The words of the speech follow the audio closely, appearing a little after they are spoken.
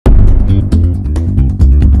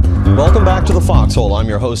Welcome back to the Foxhole. I'm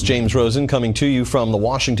your host, James Rosen, coming to you from the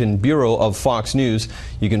Washington Bureau of Fox News.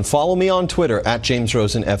 You can follow me on Twitter at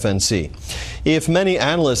JamesRosenFNC. If many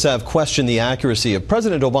analysts have questioned the accuracy of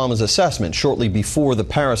President Obama's assessment shortly before the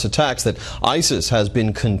Paris attacks that ISIS has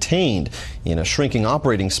been contained in a shrinking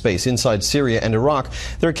operating space inside Syria and Iraq,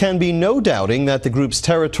 there can be no doubting that the group's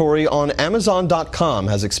territory on Amazon.com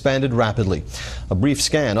has expanded rapidly. A brief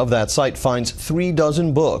scan of that site finds 36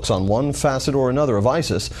 books on one facet or another of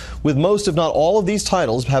ISIS, with most, if not all, of these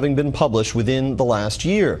titles having been published within the last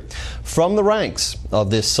year. From the ranks of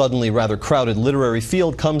this suddenly rather crowded literary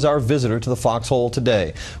field comes our visitor to the Foxhole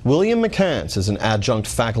today. William McCants is an adjunct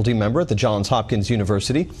faculty member at the Johns Hopkins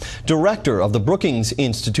University, director of the Brookings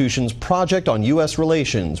Institution's Project on U.S.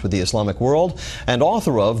 Relations with the Islamic World, and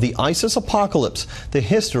author of The ISIS Apocalypse, The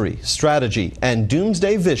History, Strategy, and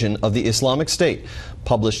Doomsday Vision of the Islamic State,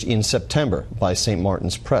 published in September by St.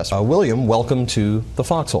 Martin's Press. William, welcome to the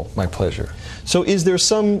Foxhole. My pleasure. So is there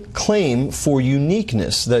some claim for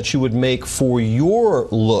uniqueness that you would make for your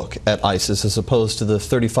look at ISIS as opposed to the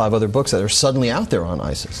 35 other books that are suddenly out there on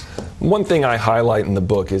ISIS? One thing I highlight in the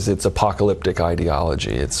book is its apocalyptic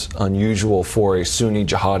ideology. It's unusual for a Sunni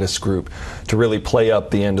jihadist group to really play up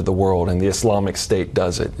the end of the world, and the Islamic State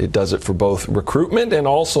does it. It does it for both recruitment and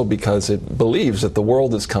also because it believes that the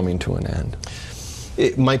world is coming to an end.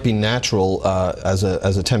 It might be natural as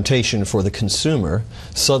a temptation for the consumer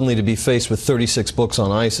suddenly to be faced with 36 books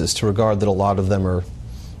on ISIS to regard that a lot of them are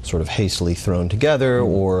sort of hastily thrown together,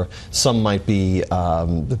 or some might be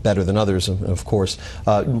better than others, of course.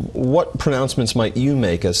 What pronouncements might you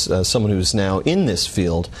make as someone who's now in this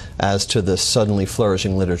field as to the suddenly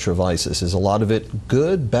flourishing literature of ISIS? Is a lot of it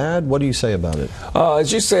good, bad? What do you say about it?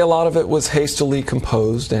 As you say, a lot of it was hastily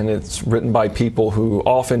composed, and it's written by people who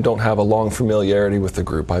often don't have a long familiarity with the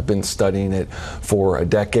group. I've been studying it for a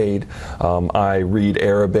decade. I read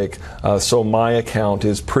Arabic, so my account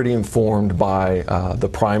is pretty informed by the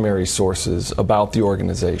primary sources about the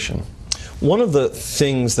organization. One of the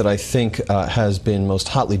things that I think has been most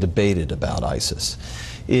hotly debated about ISIS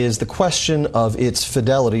is the question of its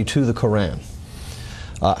fidelity to the Quran.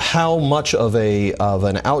 How much of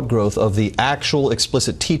an outgrowth of the actual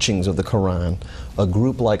explicit teachings of the Quran a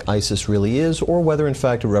group like ISIS really is, or whether in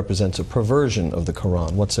fact it represents a perversion of the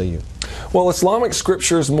Quran. What say you? Well, Islamic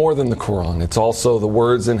scripture is more than the Quran. It's also the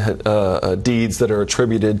words and deeds that are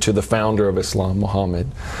attributed to the founder of Islam, Muhammad.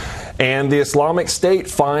 And the Islamic State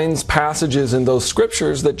finds passages in those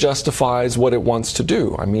scriptures that justifies what it wants to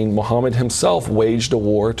do. I mean, Muhammad himself waged a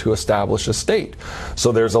war to establish a state.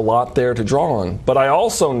 So there's a lot there to draw on. But I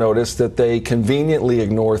also noticed that they conveniently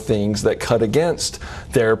ignore things that cut against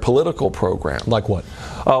their political program. Like what?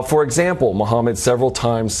 For example, Muhammad several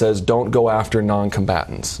times says, don't go after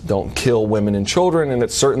non-combatants, don't kill women and children, and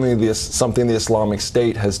it's certainly something the Islamic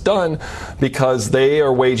State has done because they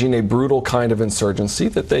are waging a brutal kind of insurgency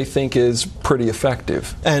that they think is pretty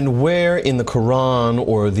effective. And where in the Quran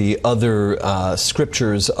or the other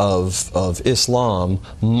scriptures of Islam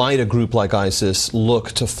might a group like ISIS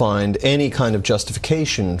look to find any kind of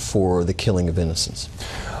justification for the killing of innocents?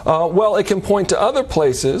 Well, it can point to other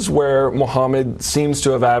places where Muhammad seems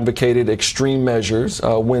to have advocated extreme measures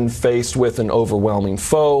when faced with an overwhelming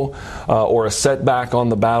foe or a setback on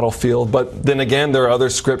the battlefield. But then again, there are other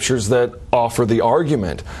scriptures that offer the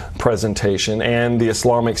argument presentation, and the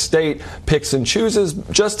Islamic State picks and chooses,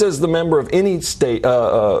 just as the member of any state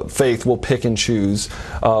faith will pick and choose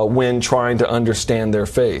when trying to understand their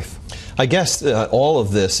faith. I guess all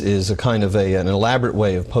of this is a kind of an elaborate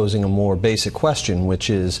way of posing a more basic question, which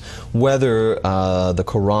is whether the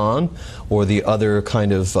Quran or the other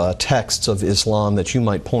kind of texts of Islam that you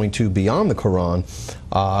might point to beyond the Quran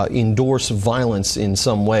endorse violence in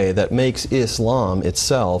some way that makes Islam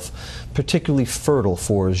itself particularly fertile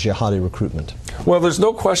for jihadi recruitment. Well, there's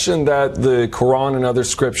no question that the Quran and other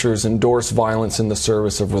scriptures endorse violence in the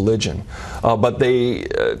service of religion, but they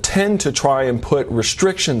tend to try and put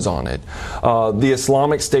restrictions on it. The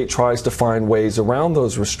Islamic State tries to find ways around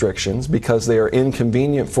those restrictions because they are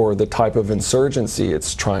inconvenient for the type of insurgency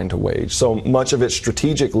it's trying to wage. So much of its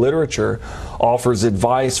strategic literature offers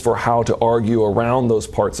advice for how to argue around those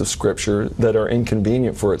parts of Scripture that are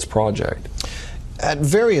inconvenient for its project. At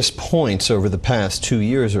various points over the past 2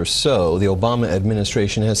 years or so, the Obama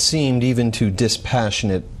administration has seemed, even to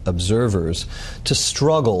dispassionate observers, to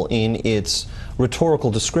struggle in its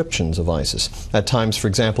rhetorical descriptions of ISIS. At times, for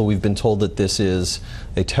example, we've been told that this is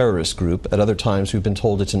a terrorist group. At other times, we've been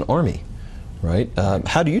told it's an army. right?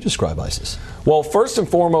 How do you describe ISIS? Well, first and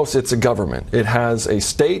foremost, it's a government. It has a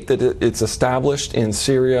state that it's established in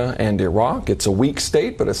Syria and Iraq. It's a weak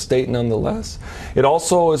state, but a state nonetheless. It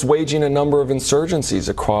also is waging a number of insurgencies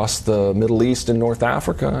across the Middle East and North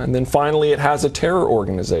Africa. And then finally, it has a terror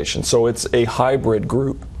organization. So it's a hybrid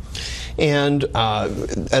group. And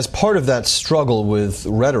as part of that struggle with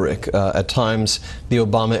rhetoric, at times the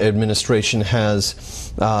Obama administration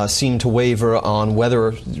has seemed to waver on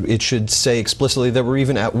whether it should say explicitly that we're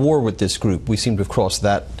even at war with this group. We seem to have crossed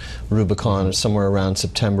that Rubicon somewhere around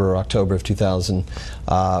September or October of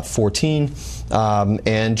 2014.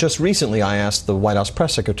 And just recently I asked the White House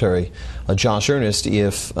Press Secretary, Josh Earnest,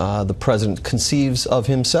 if the President conceives of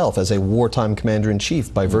himself as a wartime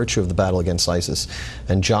commander-in-chief by virtue of the battle against ISIS.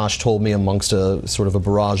 And Josh told me, amongst a sort of a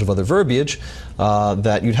barrage of other verbiage,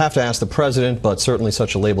 that you'd have to ask the President, but certainly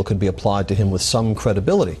such a label could be applied to him with some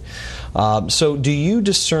credibility. So do you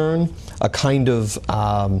discern a kind of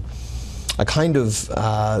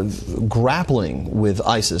grappling with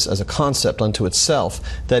ISIS as a concept unto itself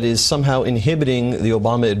that is somehow inhibiting the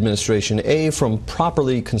Obama administration, A, from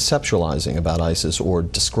properly conceptualizing about ISIS or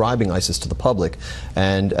describing ISIS to the public,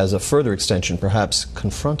 and as a further extension, perhaps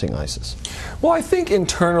confronting ISIS? Well, I think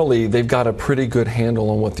internally they've got a pretty good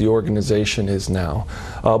handle on what the organization is now.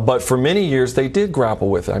 But for many years they did grapple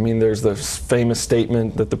with it. I mean, there's the famous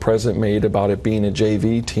statement that the President made about it being a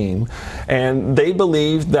JV team. And they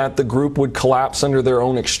believed that the group would collapse under their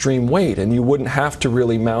own extreme weight and you wouldn't have to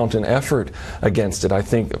really mount an effort against it. I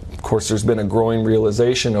think, of course, there's been a growing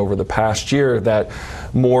realization over the past year that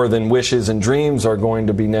more than wishes and dreams are going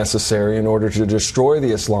to be necessary in order to destroy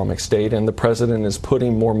the Islamic State, and the President is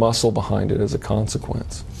putting more muscle behind it as a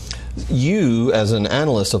consequence. You, as an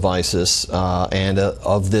analyst of ISIS and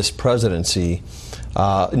of this presidency,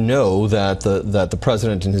 know that the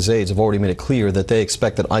President and his aides have already made it clear that they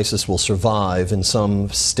expect that ISIS will survive in some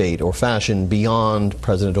state or fashion beyond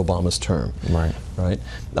President Obama's term. Right. Right.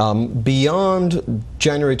 Beyond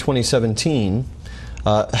January 2017,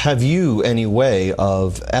 have you any way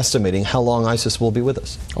of estimating how long ISIS will be with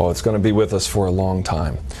us? Oh, it's going to be with us for a long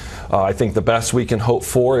time. I think the best we can hope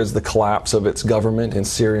for is the collapse of its government in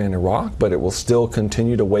Syria and Iraq, but it will still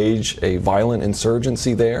continue to wage a violent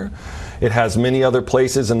insurgency there. It has many other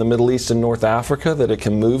places in the Middle East and North Africa that it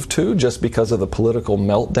can move to just because of the political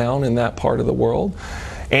meltdown in that part of the world.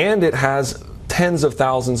 And it has tens of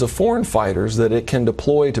thousands of foreign fighters that it can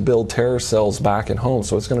deploy to build terror cells back at home.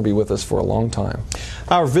 So it's going to be with us for a long time.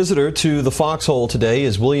 Our visitor to the Foxhole today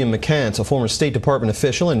is William McCants, a former State Department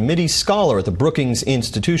official and Middle East scholar at the Brookings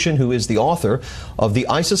Institution, who is the author of The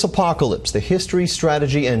ISIS Apocalypse, The History,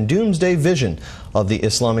 Strategy, and Doomsday Vision of the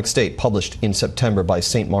Islamic State, published in September by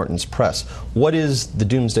St. Martin's Press. What is the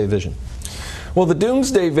Doomsday Vision? Well, the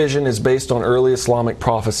Doomsday Vision is based on early Islamic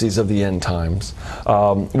prophecies of the end times,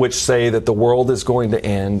 which say that the world is going to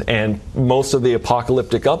end, and most of the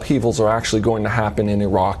apocalyptic upheavals are actually going to happen in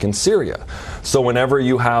Iraq and Syria. So whenever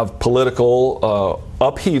you have political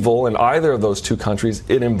upheaval in either of those two countries,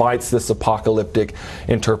 it invites this apocalyptic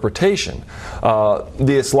interpretation.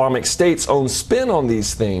 The Islamic State's own spin on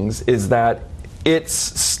these things is that its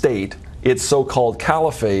state, its so-called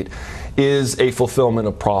caliphate, is a fulfillment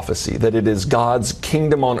of prophecy, that it is God's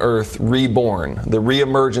kingdom on earth reborn, the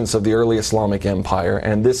reemergence of the early Islamic empire,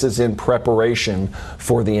 and this is in preparation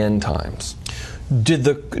for the end times. Did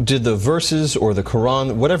the verses or the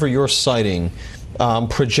Quran, whatever you're citing,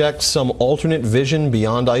 project some alternate vision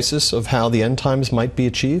beyond ISIS of how the end times might be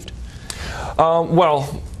achieved?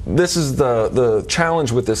 Well, this is the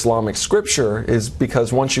challenge with Islamic scripture, is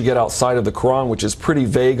because once you get outside of the Quran, which is pretty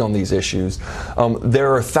vague on these issues,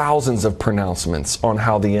 there are thousands of pronouncements on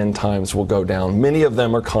how the end times will go down. Many of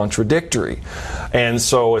them are contradictory. And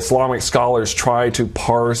so Islamic scholars try to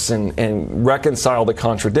parse and reconcile the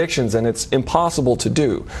contradictions, and it's impossible to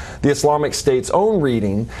do. The Islamic State's own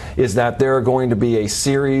reading is that there are going to be a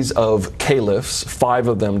series of caliphs, 5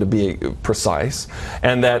 of them to be precise,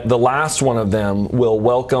 and that the last one of them will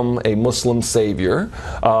welcome a Muslim savior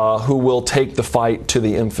who will take the fight to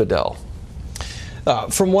the infidel.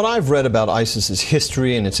 From what I've read about ISIS's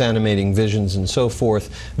history and its animating visions and so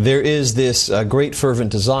forth, there is this great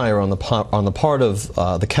fervent desire on the part of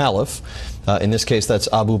the Caliph, in this case that's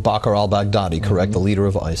Abu Bakr al-Baghdadi, correct, the leader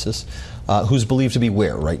of ISIS, who's believed to be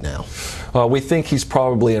where right now? We think he's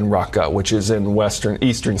probably in Raqqa, which is in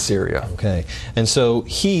eastern Syria. Okay. And so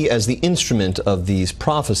he, as the instrument of these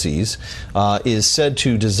prophecies, is said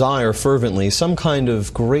to desire fervently some kind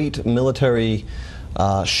of great military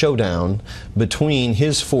showdown between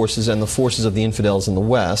his forces and the forces of the infidels in the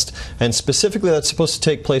West, and specifically that's supposed to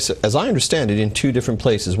take place, as I understand it, in two different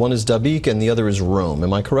places. One is Dabiq and the other is Rome.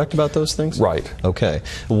 Am I correct about those things? Right. Okay.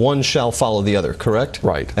 One shall follow the other, correct?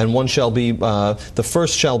 Right. And one shall be, the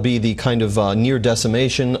first shall be the kind of near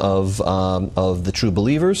decimation of the true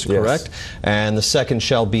believers, correct? Yes. And the second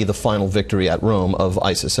shall be the final victory at Rome of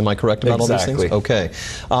ISIS. Am I correct about all these things? Okay.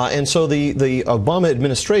 And so the Obama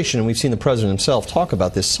administration, and we've seen the president himself talk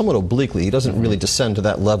about this somewhat obliquely. He doesn't really descend to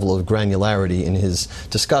that level of granularity in his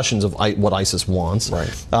discussions of what ISIS wants.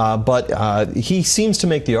 Right. But he seems to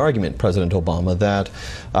make the argument, President Obama, that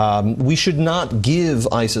we should not give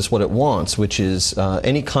ISIS what it wants, which is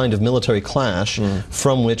any kind of military clash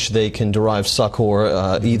from which they can derive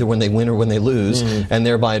succor either when they win or when they lose, and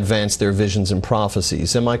thereby advance their visions and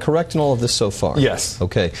prophecies. Am I correct in all of this so far? Yes.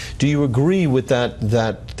 Okay. Do you agree with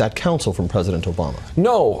that counsel from President Obama?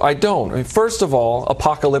 No, I don't. I mean, first of all,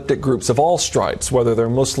 apocalyptic groups of all stripes, whether they're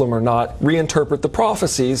Muslim or not, reinterpret the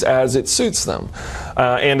prophecies as it suits them.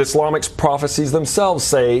 And Islamic prophecies themselves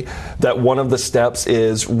say that one of the steps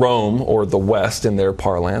is Rome, or the West in their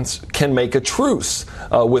parlance, can make a truce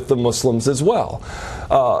with the Muslims as well.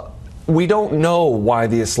 We don't know why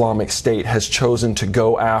the Islamic State has chosen to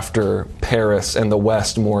go after Paris and the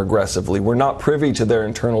West more aggressively. We're not privy to their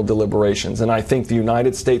internal deliberations, and I think the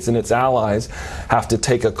United States and its allies have to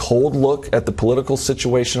take a cold look at the political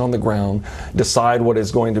situation on the ground, decide what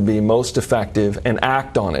is going to be most effective, and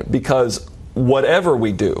act on it, because whatever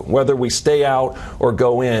we do, whether we stay out or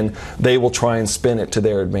go in, they will try and spin it to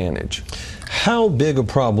their advantage. How big a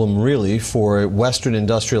problem, really, for Western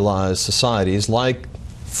industrialized societies like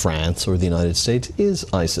France or the United States is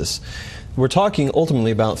ISIS? We're talking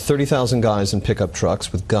ultimately about 30,000 guys in pickup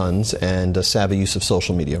trucks with guns and a savvy use of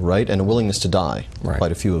social media, right? And a willingness to die, right.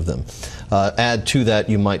 Quite a few of them. Add to that,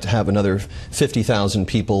 you might have another 50,000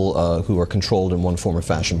 people who are controlled in one form or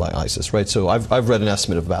fashion by ISIS, right? So I've read an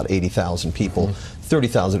estimate of about 80,000 people,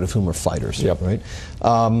 30,000 of whom are fighters, yep. Right?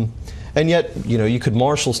 And yet, you know, you could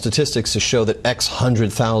marshal statistics to show that X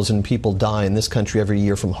 100,000 people die in this country every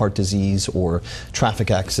year from heart disease or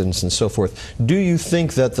traffic accidents and so forth. Do you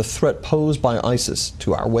think that the threat posed by ISIS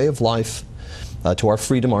to our way of life, to our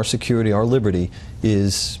freedom, our security, our liberty,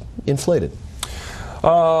 is inflated?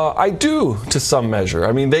 I do, to some measure.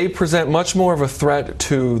 I mean, they present much more of a threat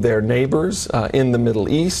to their neighbors in the Middle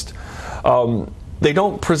East. They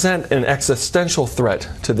don't present an existential threat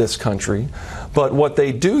to this country, but what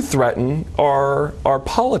they do threaten are our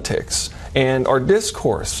politics and our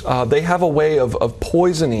discourse. They have a way of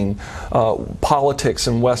poisoning politics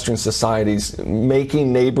in Western societies,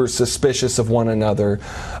 making neighbors suspicious of one another,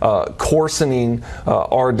 coarsening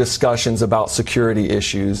our discussions about security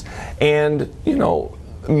issues, and, you know,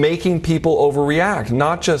 making people overreact,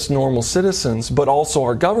 not just normal citizens, but also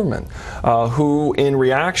our government, who in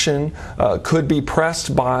reaction could be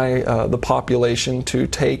pressed by the population to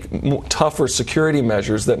take tougher security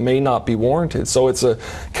measures that may not be warranted. So it's a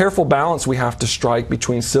careful balance we have to strike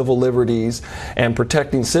between civil liberties and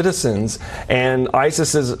protecting citizens, and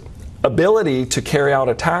ISIS's ability to carry out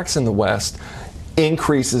attacks in the West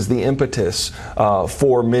increases the impetus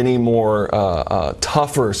for many more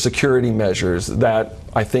tougher security measures that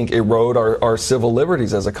I think erode our civil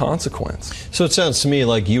liberties as a consequence. So it sounds to me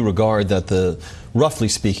like you regard that roughly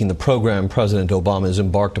speaking, the program President Obama has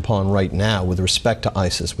embarked upon right now with respect to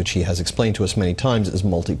ISIS, which he has explained to us many times, is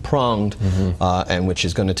multi-pronged, and which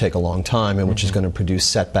is going to take a long time, and which is going to produce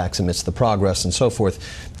setbacks amidst the progress and so forth.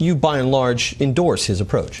 You, by and large, endorse his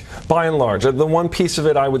approach. By and large. The one piece of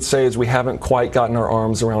it I would say is we haven't quite gotten our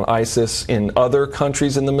arms around ISIS in other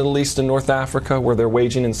countries in the Middle East and North Africa where they're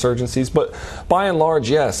waging insurgencies. But by and large,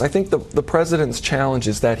 yes. I think the president's challenge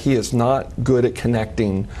is that he is not good at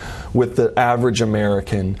connecting with the average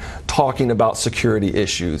American, talking about security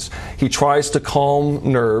issues. He tries to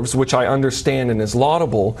calm nerves, which I understand and is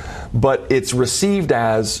laudable, but it's received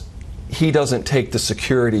as he doesn't take the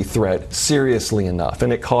security threat seriously enough,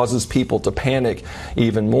 and it causes people to panic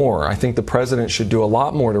even more. I think the president should do a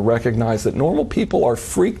lot more to recognize that normal people are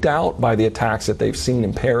freaked out by the attacks that they've seen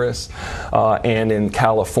in Paris and in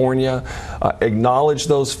California. Acknowledge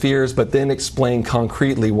those fears, but then explain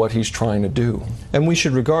concretely what he's trying to do. And we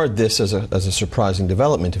should regard this as a surprising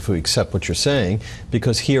development if we accept what you're saying,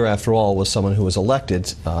 because here, after all, was someone who was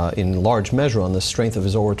elected in large measure on the strength of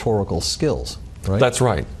his oratorical skills. Right? That's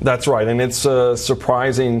right. That's right. And it's a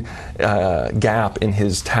surprising gap in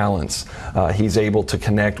his talents. He's able to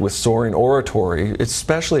connect with soaring oratory,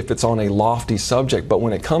 especially if it's on a lofty subject. But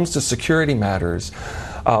when it comes to security matters,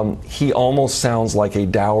 he almost sounds like a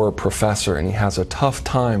dour professor, and he has a tough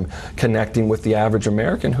time connecting with the average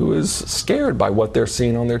American who is scared by what they're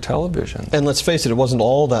seeing on their television. And let's face it, it wasn't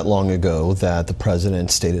all that long ago that the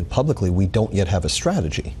president stated publicly, we don't yet have a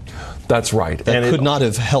strategy. That's right. That could not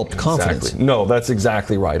have helped confidence. Exactly. No, that's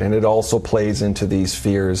exactly right. And it also plays into these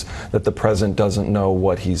fears that the president doesn't know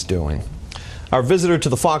what he's doing. Our visitor to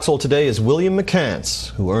the Foxhole today is William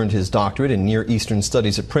McCants, who earned his doctorate in Near Eastern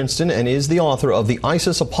Studies at Princeton and is the author of The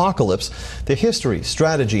ISIS Apocalypse, The History,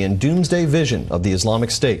 Strategy, and Doomsday Vision of the Islamic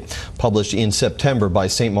State, published in September by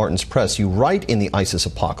St. Martin's Press. You write in The ISIS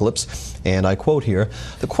Apocalypse, and I quote here,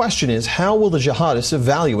 "The question is, how will the jihadists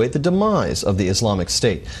evaluate the demise of the Islamic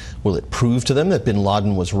State? Will it prove to them that bin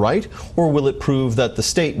Laden was right, or will it prove that the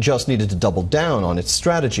state just needed to double down on its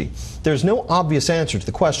strategy? There's no obvious answer to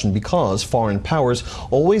the question because foreign powers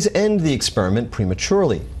always end the experiment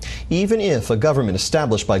prematurely. Even if a government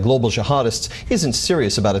established by global jihadists isn't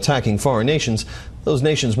serious about attacking foreign nations, those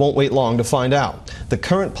nations won't wait long to find out. The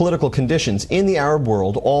current political conditions in the Arab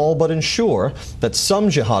world all but ensure that some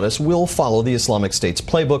jihadists will follow the Islamic State's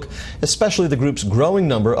playbook, especially the group's growing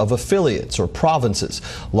number of affiliates or provinces.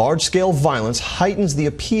 Large-scale violence heightens the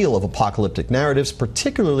appeal of apocalyptic narratives,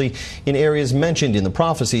 particularly in areas mentioned in the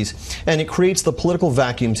prophecies, and it creates the political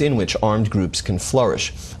vacuums in which armed groups can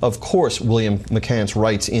flourish. Of course, William McCants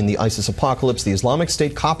writes in The ISIS Apocalypse, the Islamic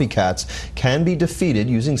State copycats can be defeated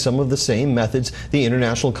using some of the same methods the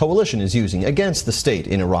international coalition is using against the state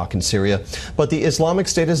in Iraq and Syria. But the Islamic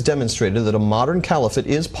State has demonstrated that a modern caliphate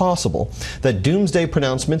is possible, that doomsday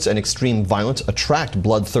pronouncements and extreme violence attract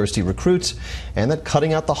bloodthirsty recruits, and that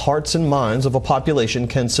cutting out the hearts and minds of a population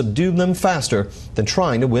can subdue them faster than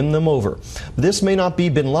trying to win them over. This may not be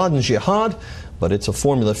bin Laden's jihad, but it's a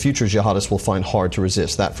formula future jihadists will find hard to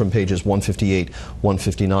resist. That from pages 158,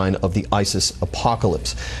 159 of the ISIS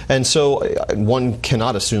Apocalypse. And so one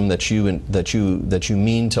cannot assume that you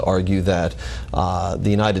mean to argue that the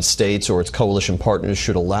United States or its coalition partners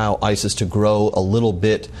should allow ISIS to grow a little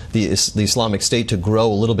bit, the Islamic State to grow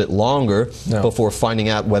a little bit longer before finding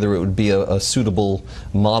out whether it would be a suitable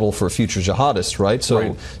model for future jihadists, right?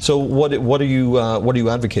 So what are you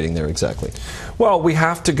advocating there exactly? Well, we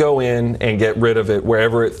have to go in and get rid of it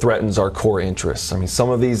wherever it threatens our core interests. I mean, some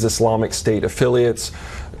of these Islamic State affiliates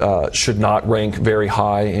should not rank very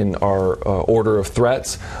high in our order of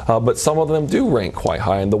threats, but some of them do rank quite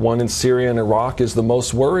high, and the one in Syria and Iraq is the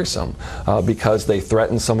most worrisome because they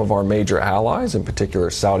threaten some of our major allies, in particular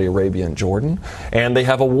Saudi Arabia and Jordan, and they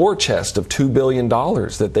have a war chest of $2 billion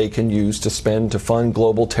that they can use to spend to fund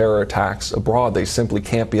global terror attacks abroad. They simply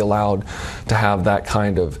can't be allowed to have that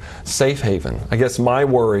kind of safe haven. I guess my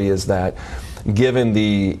worry is that given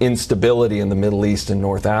the instability in the Middle East and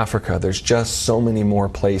North Africa, there's just so many more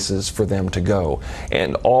places for them to go.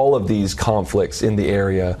 And all of these conflicts in the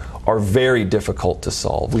area are very difficult to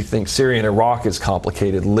solve. We think Syria and Iraq is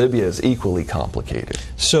complicated. Libya is equally complicated.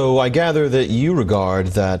 So I gather that you regard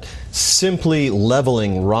that simply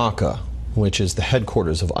leveling Raqqa, which is the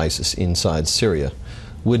headquarters of ISIS inside Syria,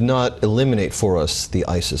 would not eliminate for us the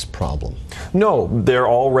ISIS problem. No, they're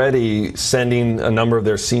already sending a number of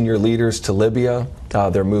their senior leaders to Libya.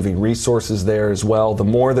 They're moving resources there as well. The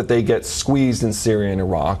more that they get squeezed in Syria and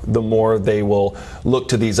Iraq, the more they will look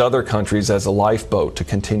to these other countries as a lifeboat to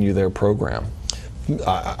continue their program.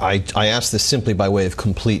 I ask this simply by way of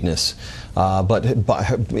completeness, but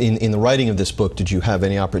in the writing of this book, did you have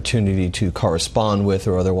any opportunity to correspond with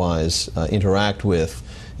or otherwise interact with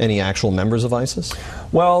any actual members of ISIS?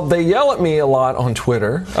 Well, they yell at me a lot on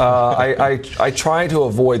Twitter. I try to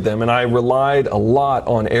avoid them, and I relied a lot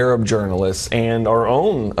on Arab journalists and our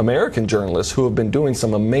own American journalists who have been doing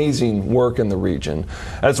some amazing work in the region,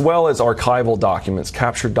 as well as archival documents,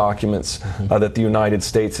 captured documents that the United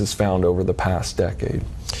States has found over the past decade.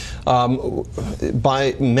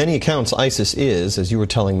 By many accounts, ISIS is, as you were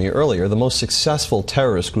telling me earlier, the most successful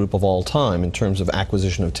terrorist group of all time in terms of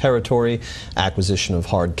acquisition of territory, acquisition of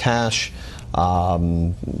hard cash,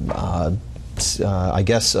 I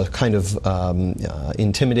guess a kind of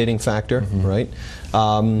intimidating factor, right?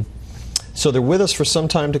 So they're with us for some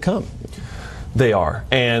time to come. They are.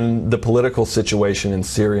 And the political situation in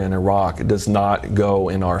Syria and Iraq does not go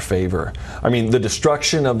in our favor. I mean, the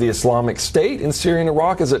destruction of the Islamic State in Syria and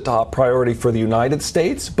Iraq is a top priority for the United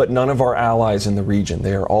States, but none of our allies in the region.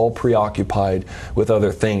 They are all preoccupied with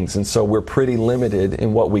other things. And so we're pretty limited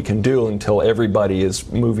in what we can do until everybody is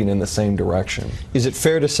moving in the same direction. Is it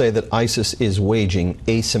fair to say that ISIS is waging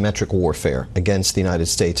asymmetric warfare against the United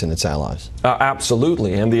States and its allies?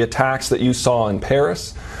 Absolutely. And the attacks that you saw in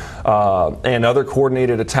Paris, and other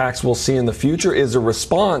coordinated attacks we'll see in the future is a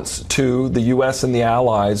response to the U.S. and the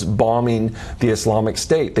Allies bombing the Islamic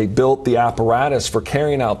State. They built the apparatus for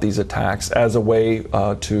carrying out these attacks as a way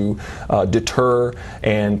to deter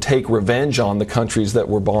and take revenge on the countries that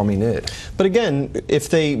were bombing it. But again, if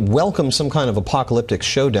they welcome some kind of apocalyptic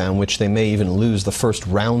showdown, which they may even lose the first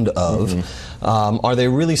round of, are they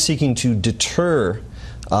really seeking to deter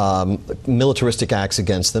militaristic acts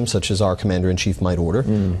against them, such as our commander-in-chief might order,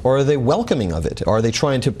 or are they welcoming of it? Are they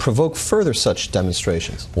trying to provoke further such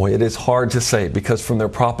demonstrations? Boy, it is hard to say, because from their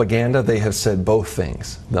propaganda they have said both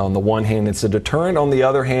things. On the one hand, it's a deterrent. On the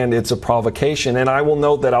other hand, it's a provocation. And I will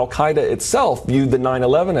note that Al-Qaeda itself viewed the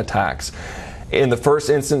 9/11 attacks in the first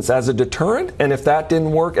instance as a deterrent, and if that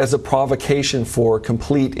didn't work, as a provocation for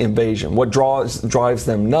complete invasion. What drives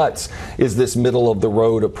them nuts is this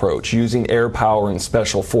middle-of-the-road approach, using air power and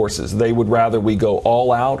special forces. They would rather we go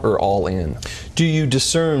all out or all in. Do you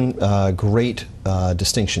discern great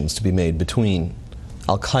distinctions to be made between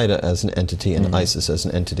Al-Qaeda as an entity and ISIS as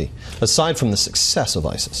an entity, aside from the success of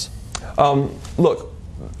ISIS? Look,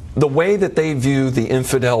 the way that they view the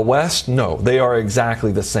infidel West, no, they are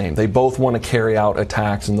exactly the same. They both want to carry out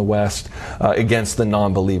attacks in the West against the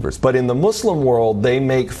non-believers. But in the Muslim world, they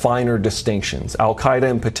make finer distinctions. Al-Qaeda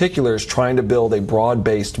in particular is trying to build a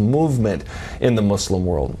broad-based movement in the Muslim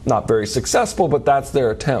world. Not very successful, but that's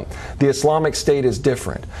their attempt. The Islamic State is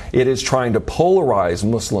different. It is trying to polarize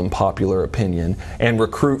Muslim popular opinion and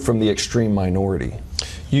recruit from the extreme minority.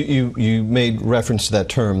 You made reference to that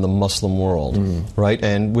term, the Muslim world, right?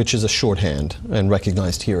 And which is a shorthand and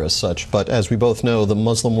recognized here as such. But as we both know, the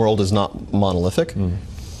Muslim world is not monolithic.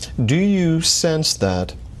 Do you sense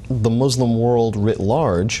that the Muslim world writ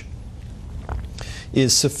large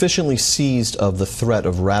is sufficiently seized of the threat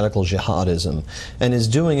of radical jihadism and is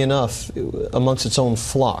doing enough amongst its own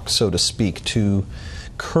flock, so to speak, to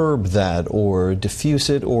curb that or diffuse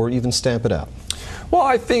it or even stamp it out? Well,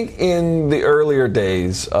 I think in the earlier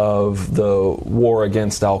days of the war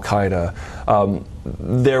against Al-Qaeda,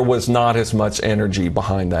 there was not as much energy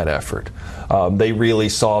behind that effort. They really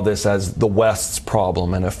saw this as the West's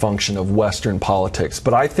problem and a function of Western politics.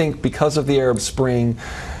 But I think because of the Arab Spring,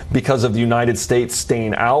 because of the United States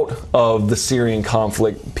staying out of the Syrian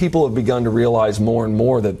conflict, people have begun to realize more and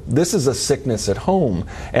more that this is a sickness at home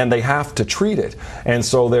and they have to treat it. And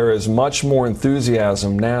so there is much more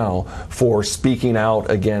enthusiasm now for speaking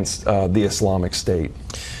out against the Islamic State.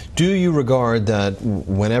 Do you regard that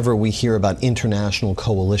whenever we hear about international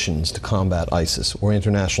coalitions to combat ISIS or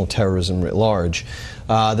international terrorism writ large,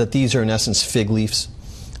 that these are in essence fig leaves?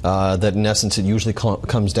 That in essence it usually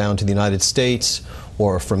comes down to the United States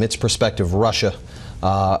or from its perspective Russia,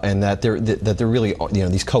 and that they're really,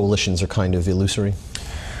 these coalitions are kind of illusory?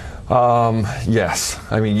 Yes.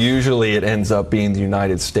 I mean, usually it ends up being the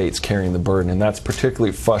United States carrying the burden, and that's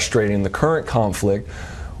particularly frustrating in the current conflict,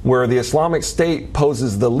 where the Islamic State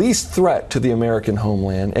poses the least threat to the American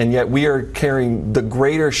homeland, and yet we are carrying the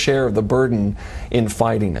greater share of the burden in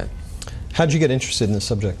fighting it. How did you get interested in this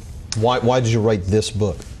subject? Why did you write this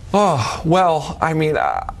book? Oh, well, I mean,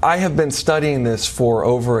 I have been studying this for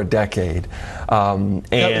over a decade. And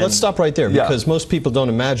let's stop right there, because most people don't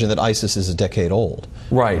imagine that ISIS is a decade old.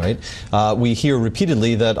 Right. We hear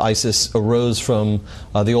repeatedly that ISIS arose from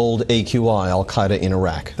the old AQI, Al-Qaeda in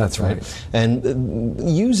Iraq. That's right. And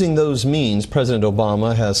using those means, President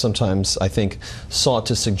Obama has sometimes, I think, sought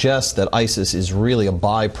to suggest that ISIS is really a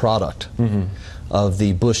byproduct of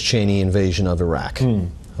the Bush-Cheney invasion of Iraq.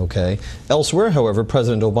 Okay. Elsewhere, however,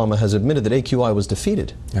 President Obama has admitted that AQI was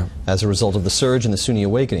defeated as a result of the surge in the Sunni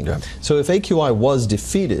awakening. So if AQI was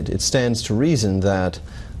defeated, it stands to reason that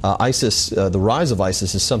ISIS, the rise of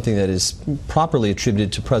ISIS, is something that is properly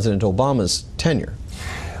attributed to President Obama's tenure.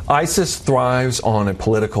 ISIS thrives on a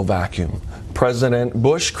political vacuum. President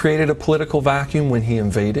Bush created a political vacuum when he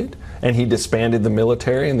invaded, and he disbanded the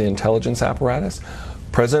military and the intelligence apparatus.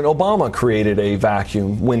 President Obama created a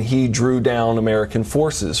vacuum when he drew down American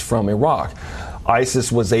forces from Iraq.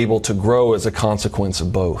 ISIS was able to grow as a consequence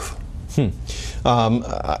of both.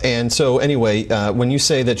 And so anyway, when you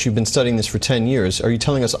say that you've been studying this for 10 years, are you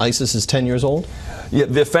telling us ISIS is 10 years old? Yeah,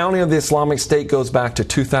 the founding of the Islamic State goes back to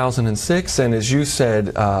 2006, and as you said,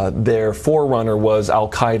 their forerunner was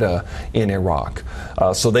Al-Qaeda in Iraq.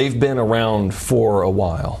 So they've been around for a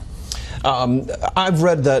while. I've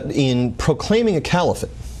read that in proclaiming a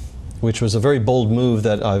caliphate, which was a very bold move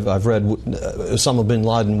that I've read Osama bin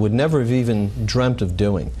Laden would never have even dreamt of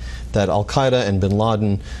doing, that Al-Qaeda and bin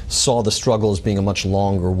Laden saw the struggle as being a much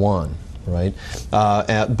longer one, right?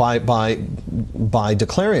 By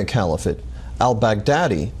declaring a caliphate,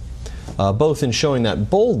 al-Baghdadi, both in showing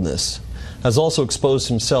that boldness, has also exposed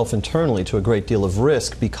himself internally to a great deal of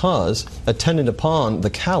risk because, attendant upon the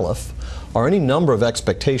caliph, are any number of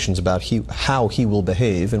expectations about how he will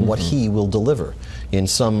behave and what he will deliver in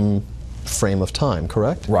some frame of time,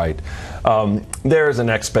 correct? Right. There is an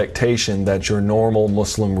expectation that your normal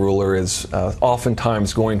Muslim ruler is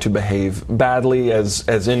oftentimes going to behave badly,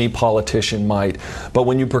 as any politician might. But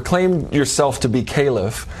when you proclaim yourself to be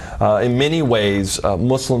caliph, in many ways,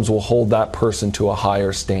 Muslims will hold that person to a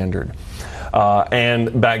higher standard. And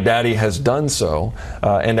Baghdadi has done so,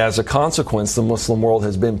 and as a consequence, the Muslim world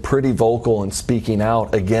has been pretty vocal in speaking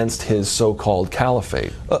out against his so-called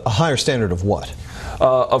caliphate. A higher standard of what?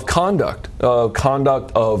 Of conduct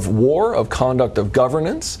of war, of conduct of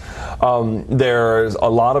governance. There's a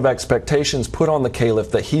lot of expectations put on the caliph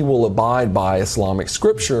that he will abide by Islamic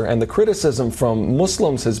scripture, and the criticism from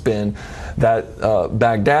Muslims has been that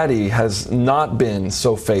Baghdadi has not been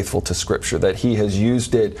so faithful to scripture, that he has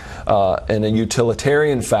used it in a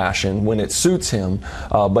utilitarian fashion when it suits him,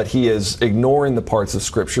 but he is ignoring the parts of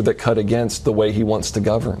scripture that cut against the way he wants to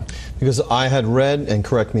govern. Because I had read, and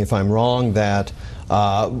correct me if I'm wrong, that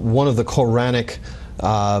one of the Quranic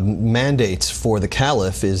mandates for the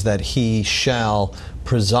caliph is that he shall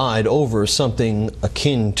preside over something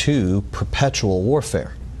akin to perpetual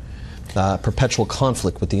warfare, perpetual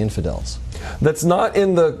conflict with the infidels. That's not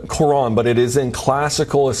in the Quran, but it is in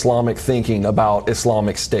classical Islamic thinking about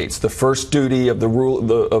Islamic states. The first duty of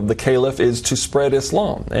the caliph is to spread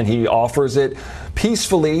Islam, and he offers it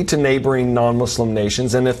peacefully to neighboring non-Muslim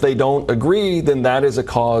nations, and if they don't agree, then that is a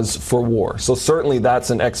cause for war. So certainly that's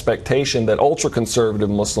an expectation that ultra-conservative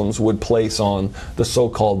Muslims would place on the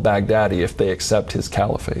so-called Baghdadi if they accept his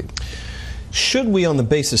caliphate. Should we, on the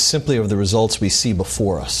basis simply of the results we see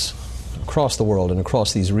before us, across the world and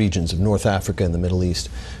across these regions of North Africa and the Middle East,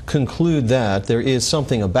 conclude that there is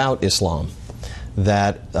something about Islam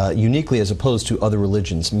that, uniquely as opposed to other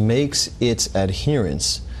religions, makes its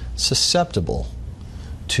adherents susceptible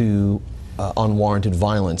to unwarranted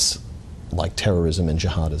violence like terrorism and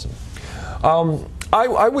jihadism?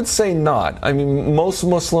 I would say not. I mean, most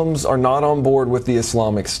Muslims are not on board with the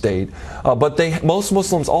Islamic State, but most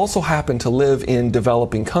Muslims also happen to live in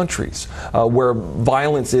developing countries where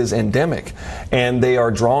violence is endemic, and they are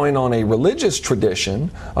drawing on a religious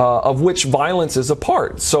tradition of which violence is a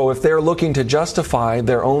part. So if they're looking to justify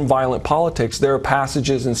their own violent politics, there are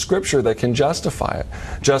passages in Scripture that can justify it,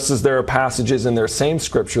 just as there are passages in their same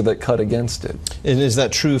Scripture that cut against it. And is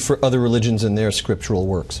that true for other religions in their scriptural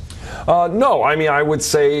works? No, I mean, I would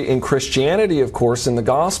say in Christianity, of course, in the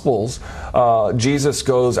Gospels, Jesus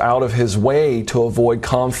goes out of his way to avoid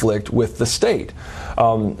conflict with the state.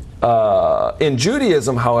 In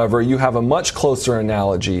Judaism, however, you have a much closer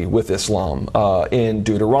analogy with Islam. In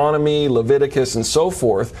Deuteronomy, Leviticus, and so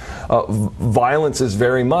forth, violence is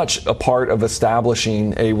very much a part of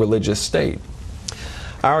establishing a religious state.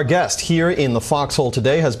 Our guest here in the Foxhole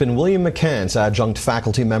today has been William McCants, adjunct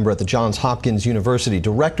faculty member at the Johns Hopkins University,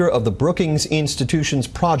 director of the Brookings Institution's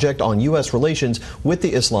Project on U.S. Relations with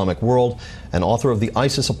the Islamic World, and author of The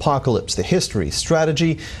ISIS Apocalypse, The History,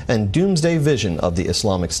 Strategy, and Doomsday Vision of the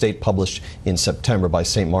Islamic State, published in September by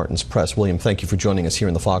St. Martin's Press. William, thank you for joining us here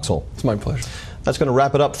in the Foxhole. It's my pleasure. That's going to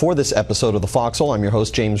wrap it up for this episode of The Foxhole. I'm your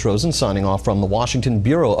host, James Rosen, signing off from the Washington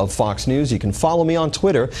Bureau of Fox News. You can follow me on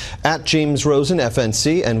Twitter at James Rosen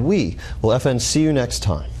FNC, and we will FNC you next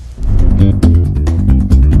time.